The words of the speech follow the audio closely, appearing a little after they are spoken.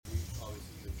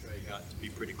got to be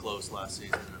pretty close last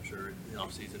season, and I'm sure in the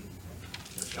offseason.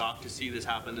 Shocked to see this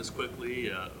happen this quickly.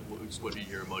 What are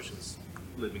your emotions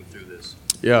living through this?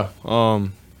 Yeah, I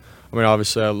mean,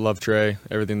 obviously, I love Trey,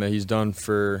 everything that he's done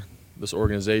for this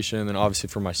organization, and obviously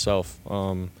for myself.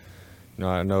 I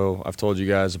know I've told you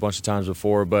guys a bunch of times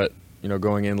before, but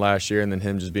going in last year and then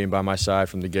him just being by my side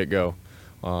from the get-go,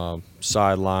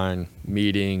 sideline,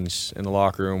 meetings, in the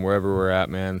locker room, wherever we're at,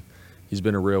 man, he's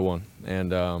been a real one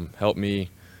and helped me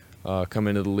come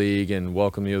into the league and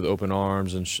welcomed me with open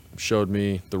arms and showed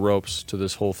me the ropes to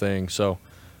this whole thing. So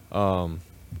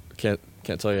can't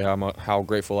tell you how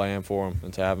grateful I am for him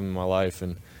and to have him in my life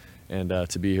and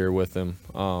to be here with him.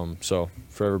 So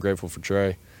forever grateful for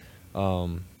Trey.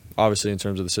 Obviously, in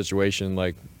terms of the situation,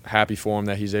 like happy for him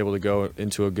that he's able to go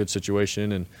into a good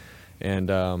situation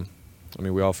and I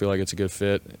mean, we all feel like it's a good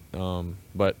fit.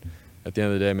 But at the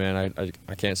end of the day, man,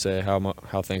 I can't say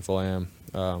how thankful I am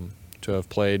to have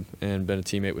played and been a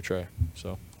teammate with Trey.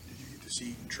 So. Did you get to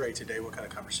see Trey today? What kind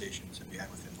of conversations have you had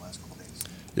with him the last couple of days?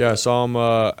 Yeah, I saw him,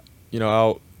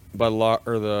 out by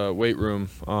the weight room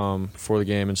before the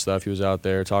game and stuff. He was out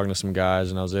there talking to some guys,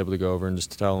 and I was able to go over and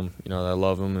just tell him, that I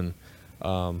love him and,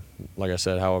 like I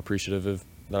said, how appreciative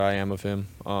that I am of him.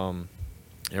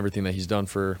 Everything that he's done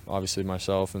for obviously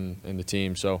myself and the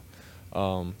team. So,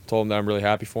 told him that I'm really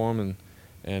happy for him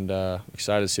and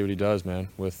excited to see what he does, man,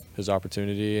 with his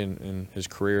opportunity and his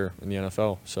career in the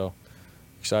NFL. So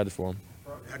excited for him.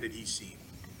 How did he seem?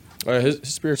 His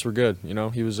spirits were good.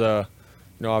 He was,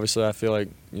 obviously I feel like,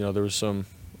 there was some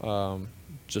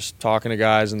just talking to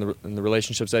guys and the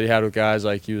relationships that he had with guys.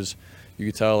 Like you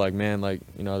could tell, like, man, like,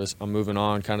 I'm moving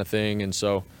on kind of thing. And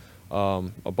so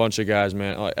a bunch of guys,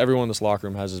 man, everyone in this locker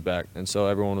room has his back. And so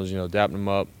everyone was, dapping him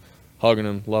up, hugging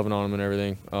him, loving on him and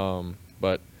everything.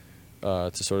 But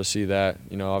to sort of see that,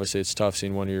 obviously it's tough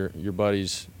seeing one of your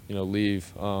buddies,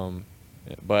 leave.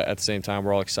 But at the same time,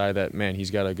 we're all excited that, man, he's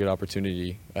got a good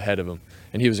opportunity ahead of him.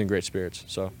 And he was in great spirits.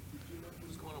 So. Did you know what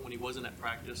was going on when he wasn't at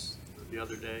practice the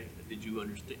other day? Did you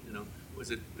understand, was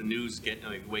it the news the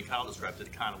way Kyle described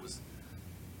it, kind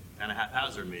of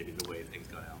haphazard maybe the way things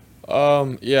got out?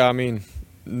 Yeah, I mean,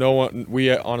 we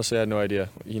honestly had no idea.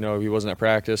 He wasn't at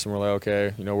practice, and we're like,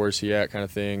 okay, where's he at, kind of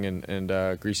thing.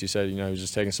 And Greasy said, he was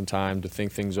just taking some time to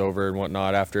think things over and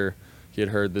whatnot after he had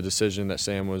heard the decision that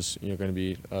Sam was, going to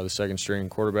be the second string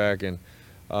quarterback. And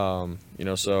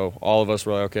so all of us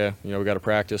were like, okay, we got to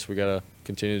practice, we got to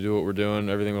continue to do what we're doing.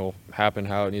 Everything will happen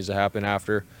how it needs to happen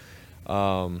after.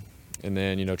 And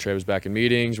then Trey was back in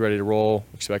meetings, ready to roll,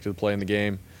 expected to play in the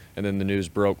game. And then the news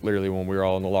broke literally when we were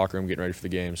all in the locker room getting ready for the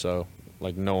game. So,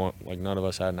 none of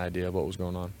us had an idea of what was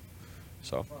going on.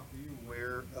 So. Are you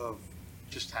aware of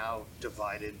just how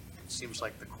divided it seems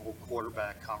like the whole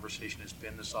quarterback conversation has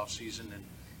been this offseason? And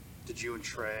did you and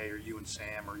Trey, or you and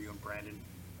Sam, or you and Brandon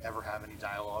ever have any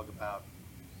dialogue about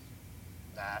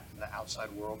that in the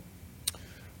outside world?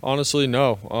 Honestly,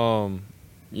 no.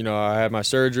 I had my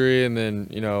surgery, and then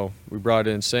we brought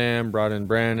in Sam, brought in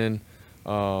Brandon.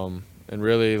 And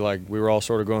really, we were all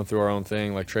sort of going through our own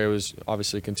thing. Like, Trey was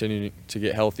obviously continuing to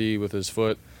get healthy with his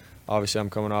foot. Obviously, I'm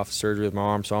coming off surgery with my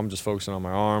arm, so I'm just focusing on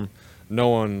my arm. No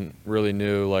one really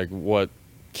knew, what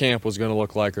camp was going to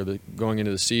look like or going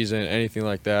into the season, anything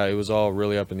like that. It was all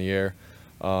really up in the air.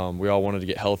 We all wanted to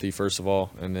get healthy, first of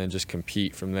all, and then just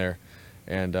compete from there.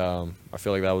 And I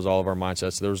feel like that was all of our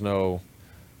mindsets. There was no,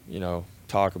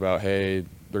 talk about, hey,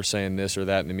 they're saying this or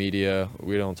that in the media.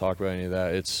 We don't talk about any of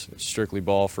that. It's strictly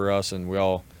ball for us, and we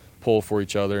all pull for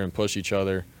each other and push each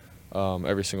other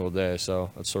every single day. So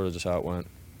that's sort of just how it went.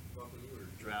 Well, when you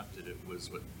were drafted, it was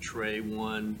Trey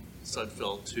 1,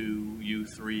 Sudfeld 2, you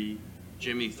 3,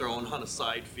 Jimmy thrown on a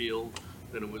side field.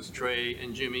 Then it was Trey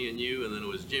and Jimmy and you, and then it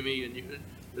was Jimmy and you.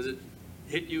 Does it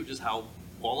hit you just how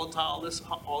volatile this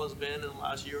all has been in the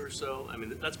last year or so? I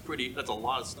mean, that's a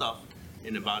lot of stuff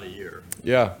in about a year.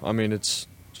 Yeah, I mean, it's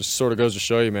just sort of goes to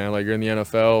show you, man, you're in the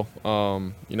NFL,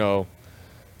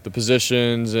 the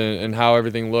positions and how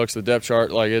everything looks, the depth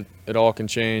chart, it all can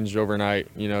change overnight,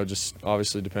 just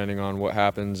obviously depending on what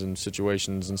happens and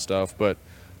situations and stuff. But,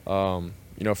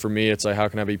 for me, it's how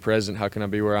can I be present? How can I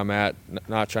be where I'm at?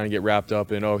 Not trying to get wrapped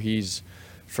up in, he's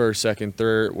first, second,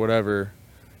 third, whatever.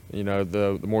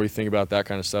 The more you think about that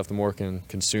kind of stuff, the more it can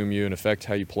consume you and affect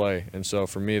how you play. And so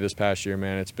for me this past year,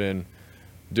 man, it's been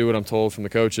do what I'm told from the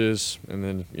coaches, and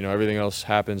then, everything else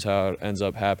happens how it ends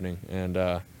up happening. And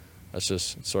that's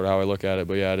just sort of how I look at it.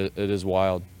 But, yeah, it is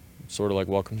wild. Sort of like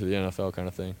welcome to the NFL kind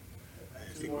of thing.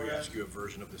 I think we ask you a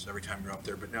version of this every time you're up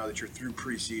there, but now that you're through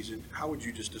preseason, how would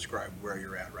you just describe where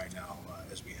you're at right now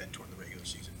as we head toward the regular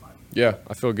season final? Yeah,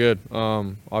 I feel good.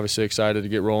 Obviously excited to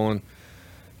get rolling.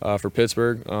 for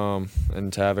Pittsburgh,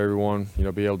 and to have everyone,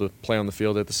 be able to play on the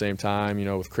field at the same time,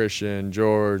 with Christian,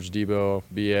 George, Debo,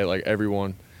 B.A., like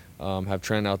everyone, have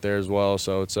Trent out there as well.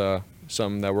 So it's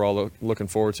something that we're all looking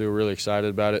forward to. We're really excited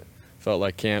about it. Felt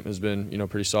like camp has been,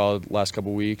 pretty solid last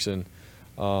couple weeks, and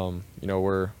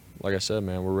we're, like I said,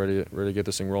 man, we're ready to get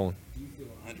this thing rolling. Do you feel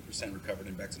 100% recovered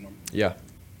and back to normal? Yeah,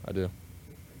 I do.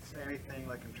 Is there anything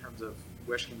like in terms of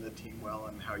wishing the team well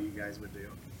and how you guys would do?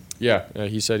 Yeah,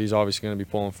 he said he's obviously going to be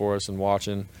pulling for us and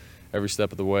watching every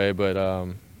step of the way, but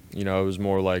it was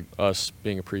more like us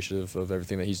being appreciative of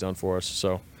everything that he's done for us.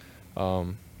 So,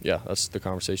 yeah, that's the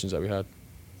conversations that we had.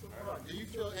 So, do you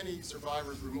feel any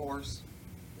survivor's remorse?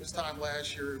 This time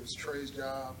last year, it was Trey's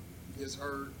job. He gets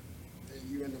hurt, then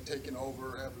you end up taking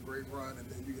over, have a great run, and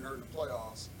then you get hurt in the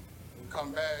playoffs. And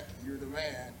come back, you're the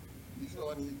man. Do you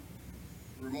feel any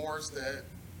remorse that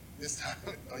this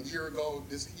time, a year ago,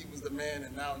 he was the man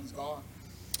and now he's gone?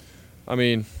 I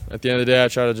mean, at the end of the day, I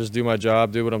try to just do my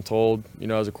job, do what I'm told,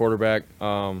 as a quarterback.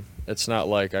 It's not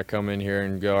like I come in here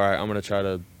and go, all right, I'm going to try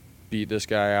to beat this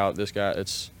guy out, this guy.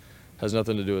 It has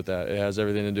nothing to do with that. It has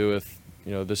everything to do with,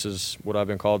 this is what I've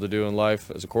been called to do in life.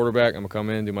 As a quarterback, I'm going to come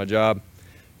in, do my job.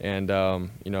 And,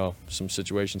 some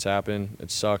situations happen.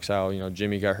 It sucks how,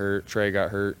 Jimmy got hurt, Trey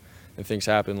got hurt, and things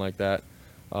happen like that.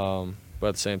 But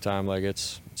at the same time, like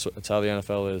it's how the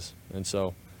NFL is. And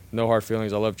so no hard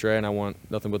feelings. I love Trey, and I want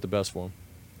nothing but the best for him.